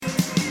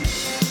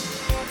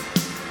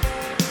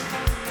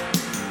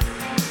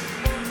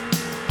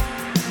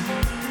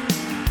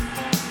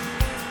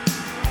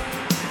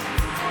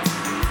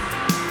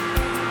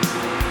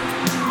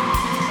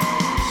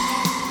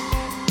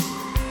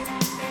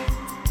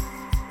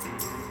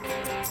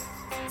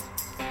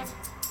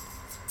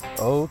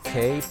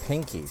Okay,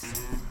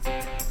 pinkies.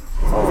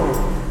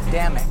 Oh,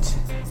 damn it.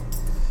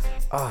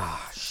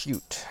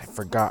 Shoot. I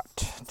forgot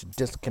to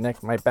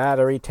disconnect my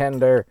battery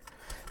tender.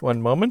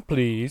 One moment,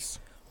 please.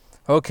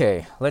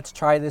 Okay, let's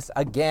try this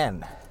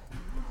again.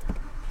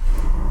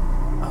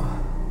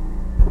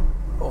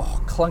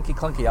 Oh,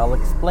 clunky. I'll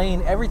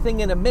explain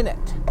everything in a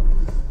minute.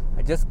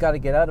 I just got to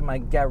get out of my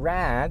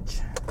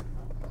garage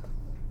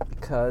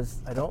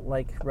because I don't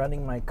like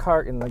running my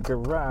car in the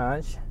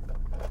garage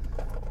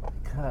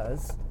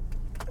because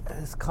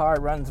this car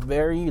runs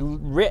very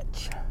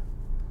rich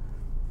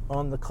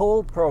on the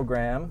cold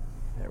program.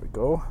 There we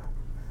go.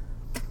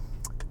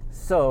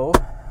 So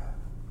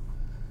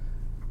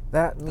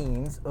that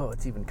means,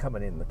 it's even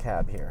coming in the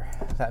cab here.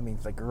 That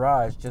means the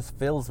garage just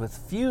fills with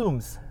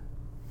fumes.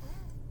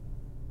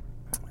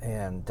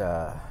 And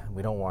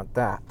we don't want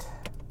that.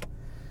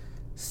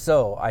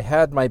 So I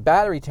had my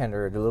battery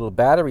tender, the little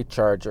battery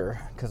charger,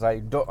 because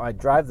I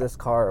drive this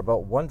car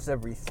about once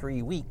every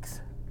 3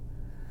 weeks.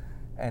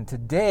 And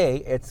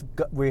today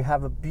we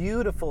have a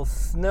beautiful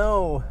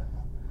snow.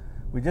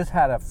 We just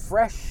had a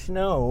fresh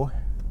snow.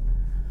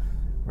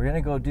 We're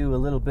gonna go do a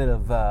little bit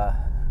of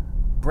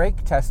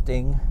brake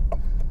testing,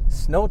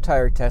 snow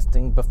tire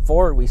testing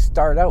before we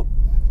start out.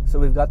 So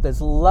we've got this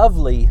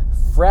lovely,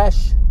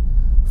 fresh,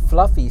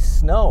 fluffy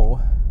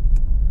snow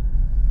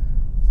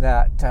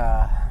that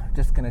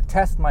just gonna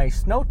test my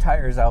snow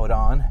tires out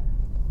on.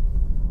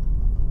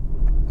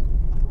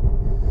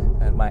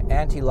 And my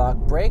anti-lock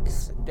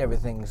brakes,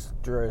 everything's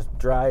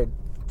dry,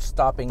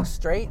 stopping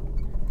straight.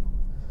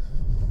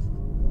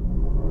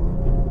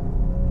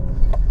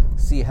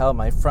 See how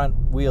my front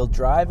wheel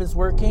drive is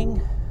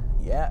working.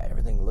 Yeah,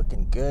 everything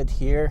looking good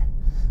here.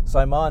 So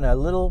I'm on a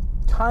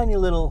tiny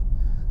little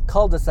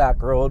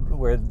cul-de-sac road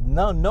where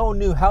no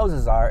new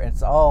houses are.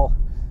 It's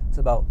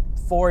about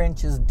 4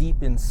 inches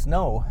deep in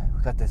snow.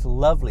 We've got this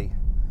lovely,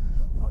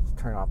 let's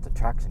turn off the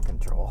traction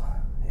control.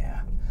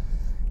 Yeah.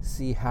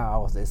 See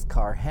how this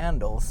car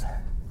handles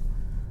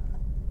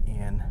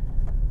in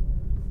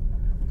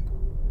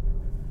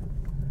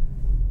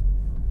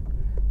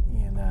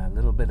a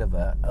little bit of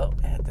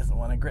it doesn't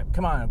want to grip.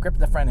 Come on, grip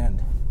the front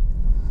end.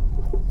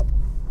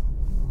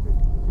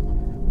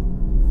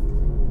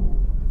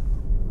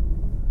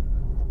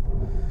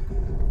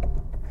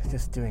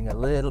 Just doing a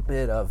little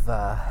bit of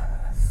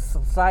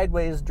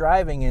sideways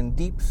driving in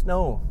deep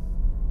snow.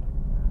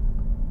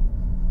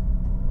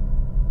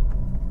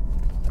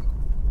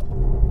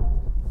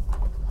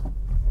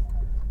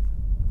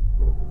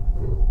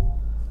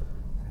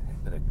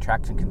 A bit of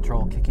traction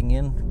control kicking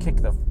in, kick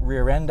the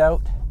rear end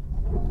out.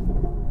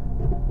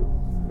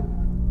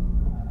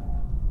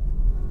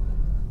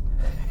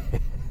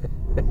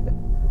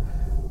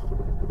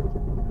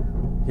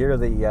 Hear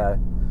the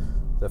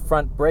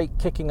front brake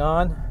kicking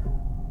on.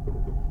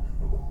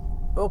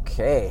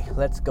 Okay,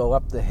 let's go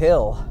up the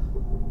hill.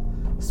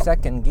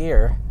 Second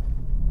gear.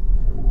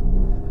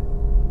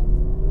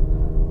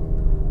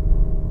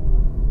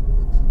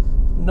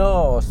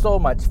 No, so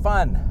much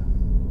fun.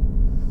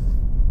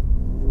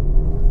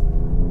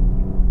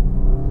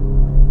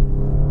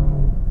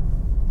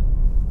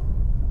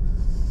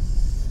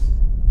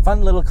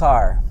 Fun little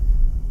car.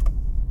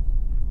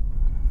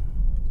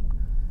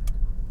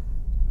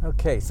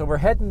 Okay, so we're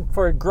heading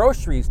for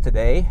groceries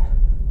today.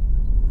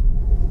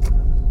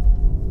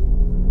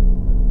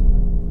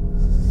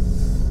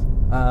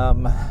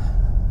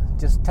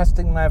 Just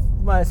testing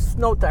my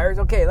snow tires.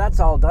 Okay, that's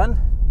all done.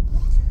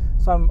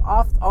 So I'm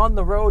off on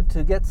the road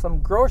to get some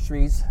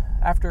groceries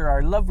after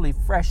our lovely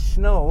fresh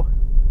snow.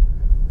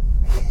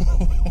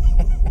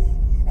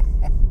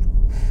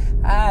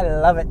 I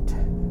love it.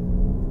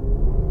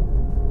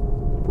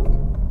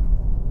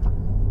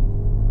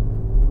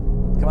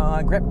 Come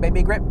on, grip,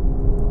 baby, grip.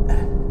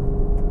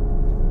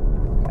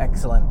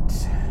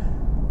 Excellent.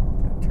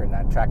 Turn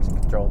that traction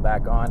control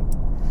back on.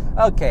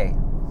 Okay.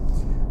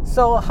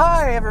 So,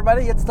 hi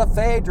everybody, it's the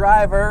Faye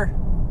Driver.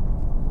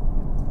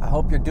 I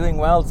hope you're doing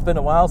well. It's been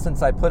a while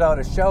since I put out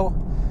a show.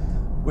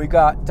 We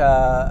got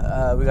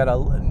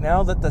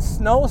now that the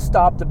snow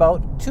stopped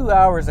about 2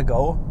 hours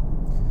ago,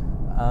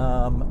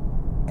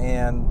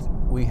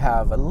 and we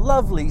have a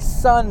lovely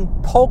sun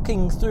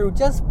poking through,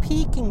 just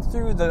peeking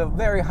through the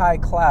very high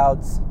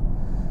clouds.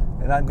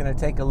 And I'm going to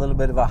take a little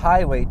bit of a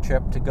highway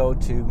trip to go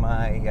to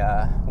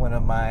my one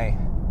of my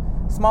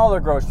smaller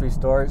grocery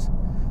stores.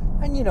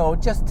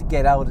 And, just to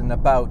get out and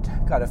about.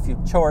 Got a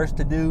few chores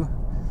to do,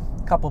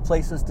 a couple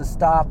places to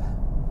stop.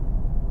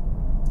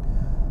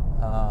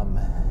 I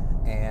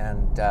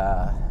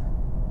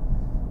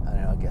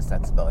don't know, I guess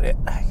that's about it.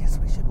 I guess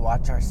we should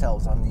watch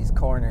ourselves on these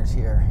corners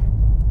here.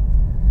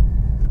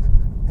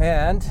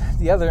 And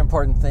the other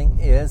important thing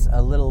is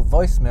a little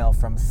voicemail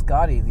from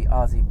Scotty, the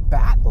Aussie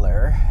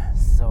battler.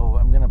 So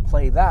I'm going to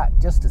play that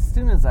just as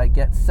soon as I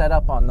get set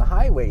up on the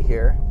highway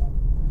here.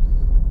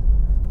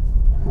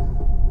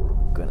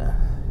 Gonna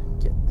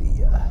get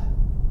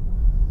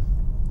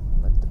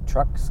let the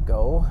trucks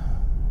go.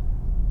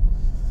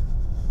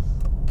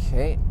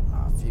 Okay,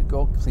 off you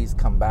go. Please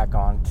come back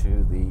on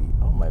to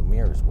my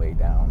mirror's way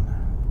down.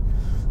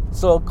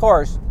 So of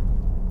course,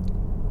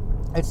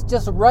 it's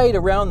just right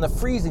around the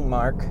freezing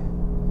mark.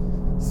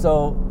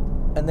 So,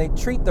 and they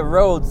treat the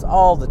roads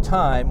all the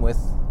time with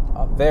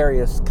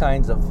various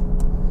kinds of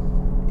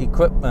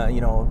equipment,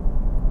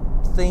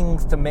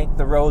 things to make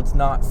the roads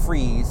not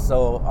freeze.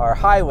 So our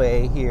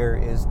highway here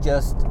is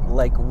just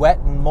like wet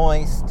and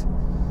moist,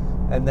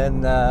 and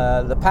then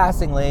the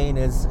passing lane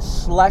is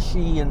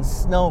slushy and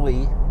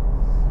snowy.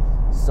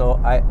 So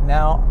I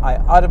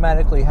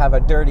automatically have a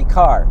dirty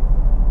car.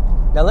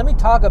 Now let me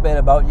talk a bit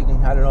about, I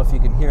don't know if you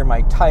can hear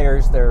my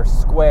tires, they're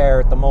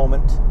square at the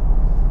moment,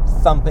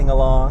 thumping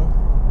along.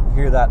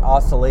 You hear that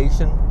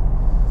oscillation.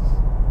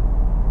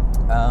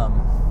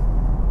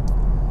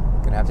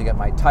 Gonna have to get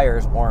my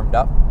tires warmed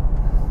up.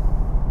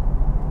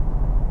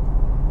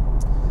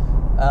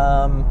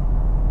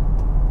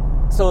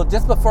 So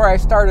just before I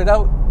started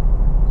out,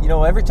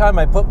 every time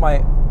I put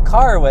my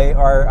car away,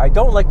 or I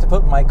don't like to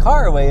put my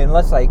car away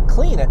unless I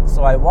clean it.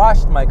 So I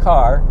washed my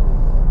car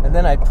and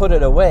then I put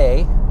it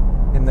away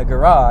in the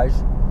garage.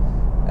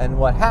 And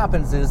what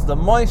happens is the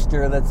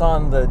moisture that's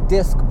on the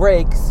disc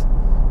brakes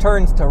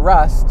turns to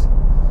rust,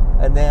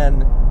 and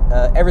then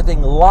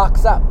everything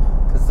locks up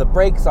because the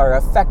brakes are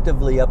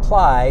effectively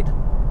applied,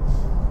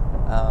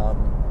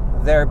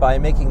 thereby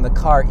making the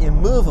car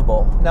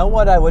immovable. Now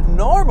what I would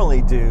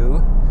normally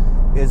do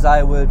is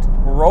I would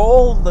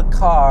roll the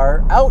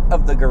car out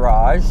of the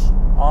garage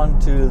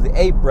onto the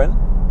apron,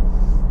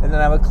 and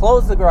then I would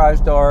close the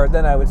garage door,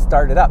 then I would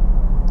start it up,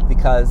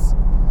 because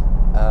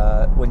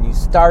when you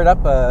start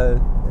up a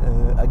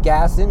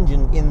gas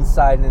engine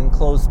inside an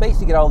enclosed space,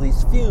 you get all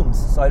these fumes.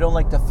 So I don't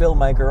like to fill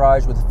my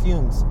garage with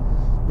fumes,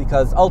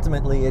 because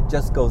ultimately it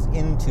just goes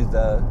into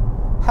the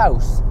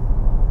house.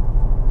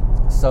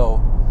 So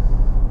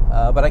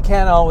but I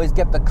can't always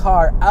get the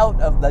car out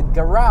of the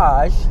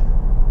garage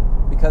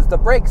because the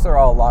brakes are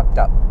all locked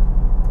up.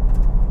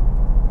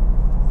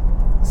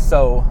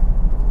 So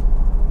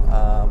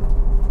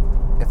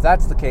if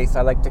that's the case,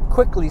 I like to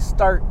quickly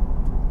start.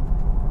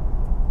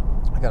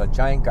 I got a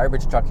giant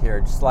garbage truck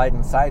here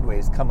sliding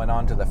sideways coming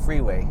onto the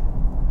freeway,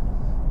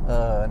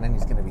 and then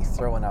he's going to be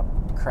throwing up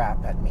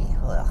crap at me.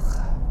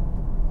 Ugh.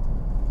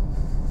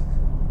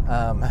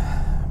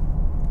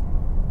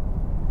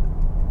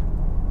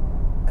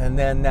 And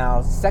then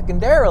now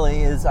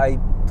secondarily is I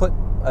put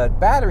a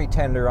battery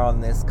tender on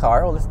this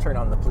car. Let's turn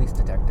on the police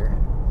detector.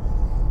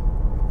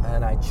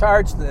 And I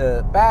charge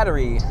the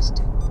battery,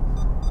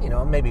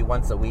 maybe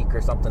once a week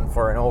or something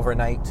for an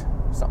overnight,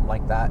 something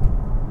like that,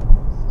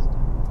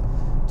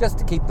 just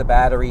to keep the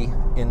battery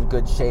in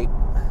good shape.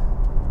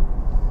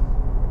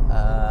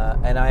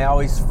 And I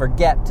always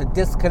forget to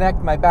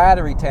disconnect my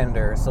battery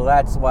tender, so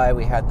that's why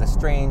we had the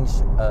strange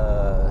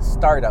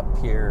startup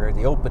here,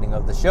 the opening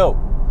of the show.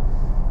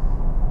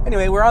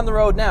 Anyway, we're on the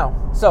road now.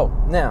 So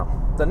now,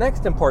 the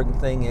next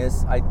important thing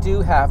is I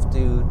do have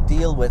to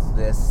deal with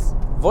this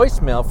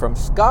voicemail from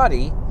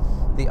Scotty,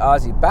 the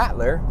Aussie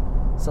battler.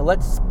 So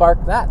let's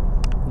spark that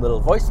little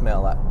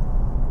voicemail up.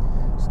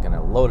 Just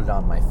gonna load it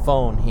on my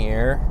phone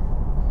here.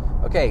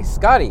 Okay,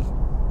 Scotty.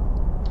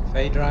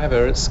 Hey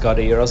driver, it's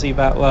Scotty, your Aussie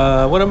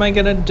battler. What am I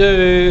gonna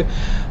do?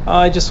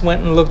 I just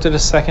went and looked at a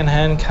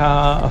second-hand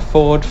car, a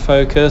Ford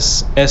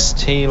Focus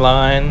ST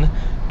line,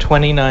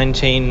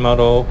 2019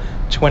 model,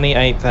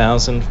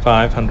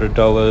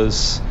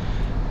 $28,500.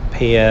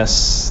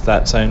 PS,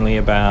 that's only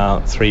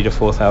about $3,000 to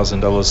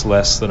 $4,000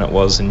 less than it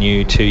was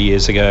new 2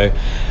 years ago.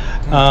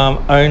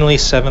 Only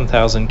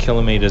 7,000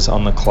 kilometers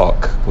on the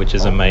clock, which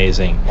is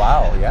amazing.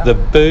 Wow, yeah. The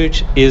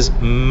boot is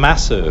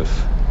massive.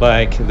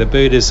 Like, the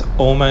boot is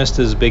almost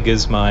as big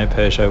as my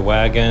Peugeot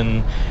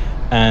wagon,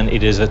 and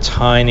it is a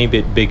tiny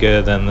bit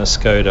bigger than the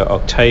Skoda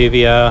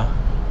Octavia,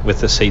 with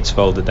the seats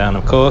folded down,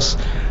 of course.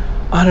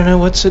 I don't know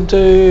what to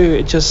do.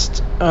 It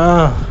just,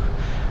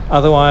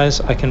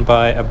 otherwise I can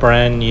buy a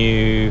brand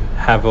new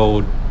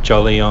Haval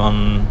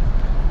Jolion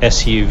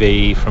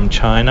SUV from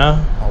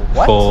China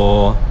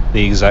for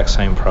the exact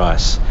same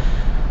price.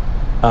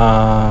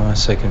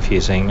 It's so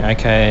confusing.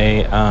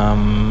 Okay,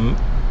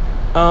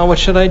 what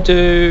should I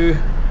do?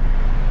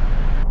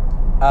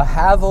 A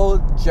Haval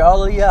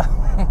Jolion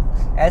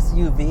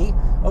SUV?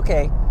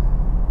 Okay.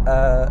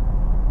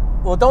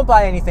 Well, don't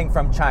buy anything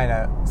from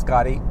China,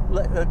 Scotty.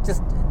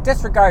 Just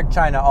disregard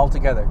China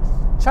altogether.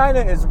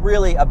 China is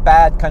really a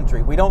bad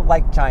country. We don't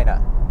like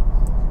China.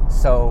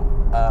 So,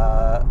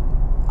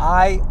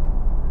 I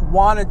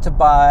wanted to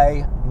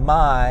buy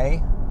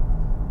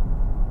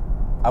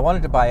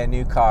a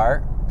new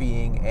car,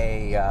 being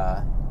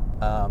a,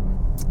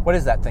 what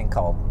is that thing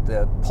called?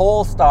 The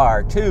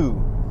Polestar 2,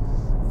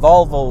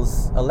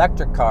 Volvo's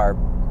electric car,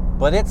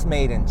 but it's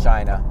made in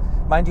China.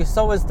 Mind you,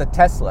 so is the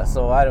Tesla,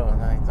 so I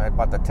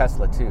bought the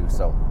Tesla too,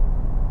 so.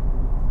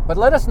 But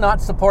let us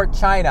not support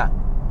China.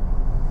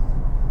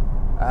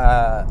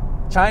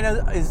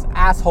 China is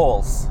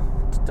assholes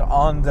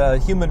on the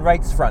human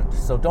rights front,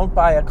 so don't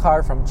buy a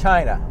car from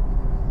China.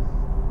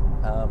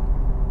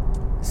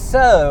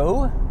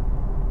 So,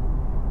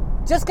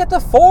 just get the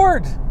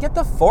Ford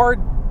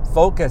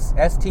Focus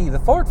ST. The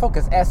Ford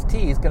Focus ST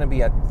is going to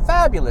be a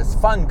fabulous,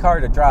 fun car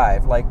to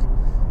drive. Like,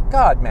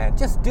 God, man,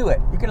 just do it.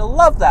 You're going to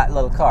love that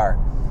little car.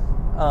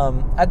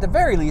 At the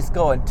very least,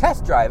 go and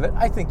test drive it.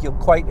 I think you'll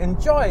quite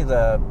enjoy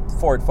the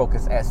Ford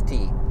Focus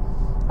ST.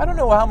 I don't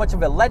know how much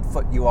of a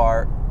leadfoot you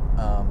are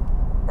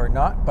or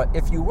not, but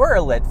if you were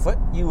a leadfoot,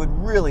 you would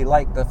really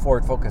like the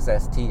Ford Focus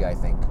ST, I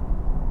think.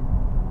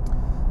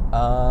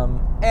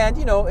 And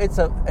you know, it's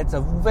a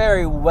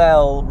very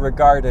well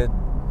regarded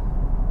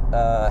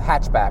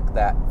hatchback,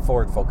 that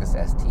Ford Focus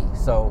ST.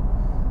 So,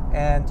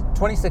 and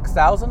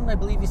 26,000, I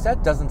believe you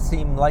said, doesn't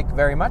seem like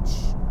very much.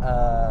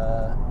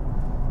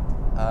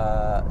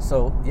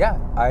 So yeah,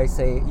 I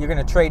say you're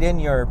going to trade in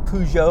your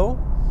Peugeot.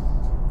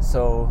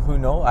 So who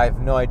knows? I have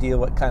no idea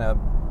what kind of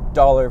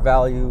dollar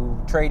value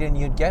trade-in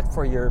you'd get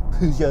for your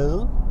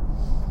Peugeot.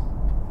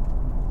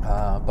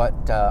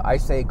 But I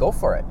say go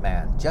for it,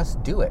 man.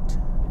 Just do it.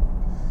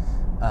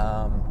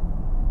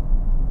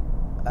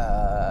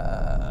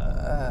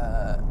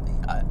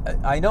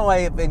 I know I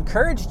have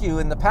encouraged you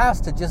in the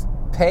past to just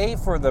pay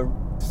for the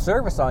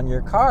service on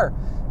your car,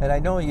 and I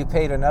know you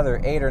paid another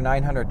 $800 or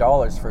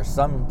 $900 for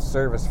some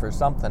service for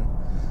something,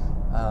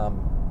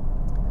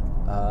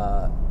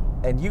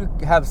 and you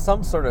have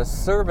some sort of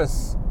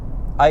service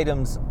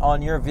items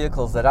on your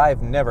vehicles that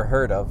I've never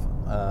heard of.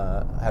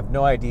 I have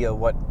no idea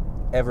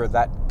whatever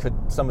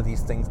some of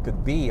these things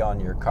could be on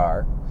your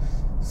car.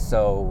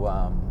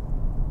 So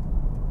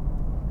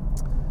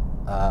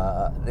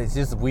it's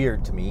just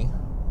weird to me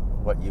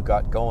what you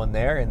got going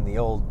there in the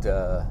old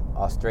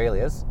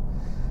Australias.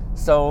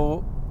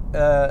 So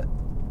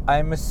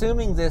I'm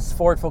assuming this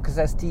Ford Focus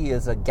ST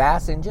is a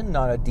gas engine,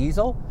 not a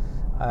diesel.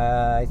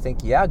 I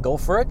think, yeah, go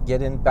for it.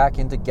 Get back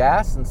into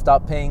gas and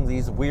stop paying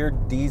these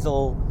weird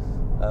diesel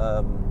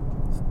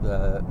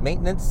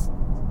maintenance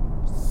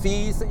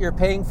fees that you're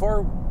paying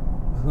for.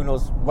 Who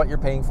knows what you're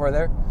paying for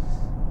there.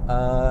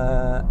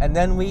 And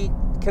then we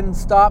can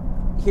stop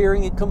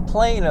hearing you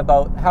complain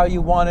about how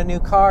you want a new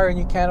car and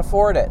you can't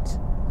afford it.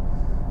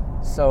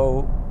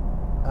 So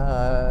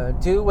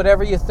do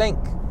whatever you think.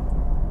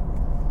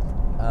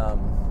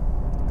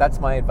 That's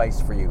my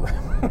advice for you.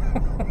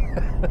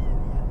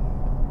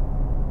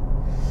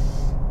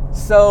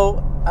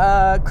 So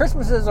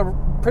Christmas is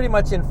pretty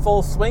much in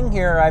full swing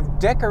here. I've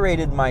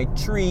decorated my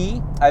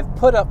tree. I've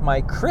put up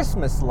my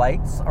Christmas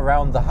lights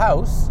around the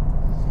house.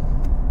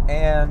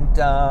 And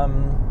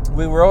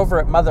we were over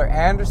at Mother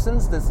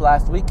Anderson's this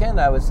last weekend.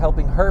 I was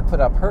helping her put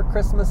up her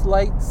Christmas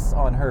lights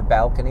on her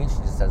balcony. She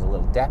just has a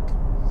little deck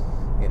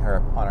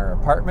on her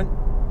apartment.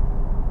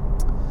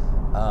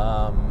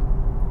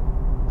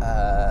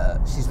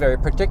 She's very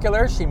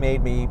particular. She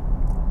made me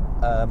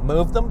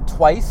move them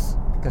twice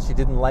because she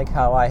didn't like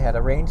how I had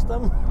arranged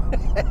them.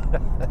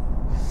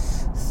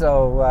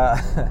 So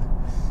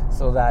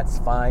that's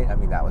fine. I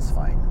mean, that was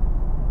fine.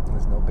 It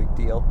was no big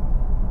deal.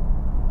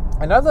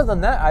 And other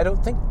than that, I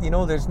don't think,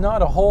 there's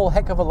not a whole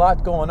heck of a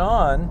lot going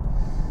on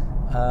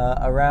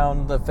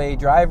around the Fay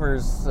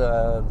Drivers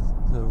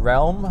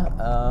realm.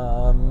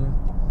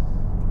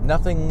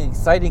 Nothing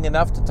exciting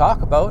enough to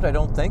talk about, I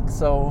don't think.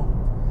 So,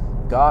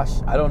 gosh,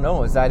 I don't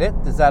know. Is that it?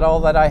 Is that all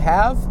that I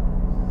have?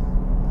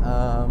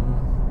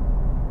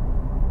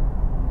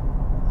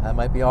 That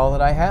might be all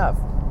that I have.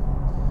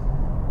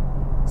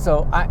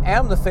 So, I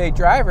am the Fay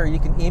Driver. You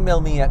can email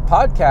me at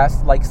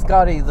podcast like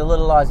Scotty the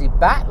Little Aussie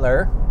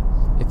Battler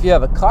if you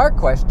have a car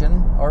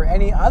question or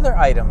any other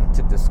item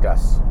to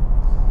discuss.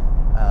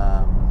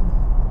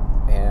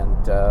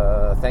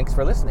 Thanks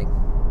for listening.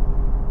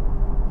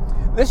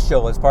 This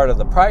show is part of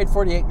the Pride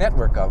 48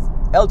 network of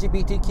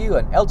LGBTQ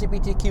and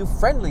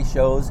LGBTQ-friendly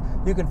shows.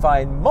 You can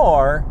find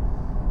more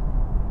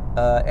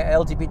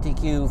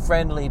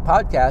LGBTQ-friendly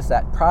podcasts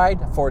at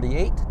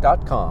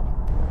pride48.com.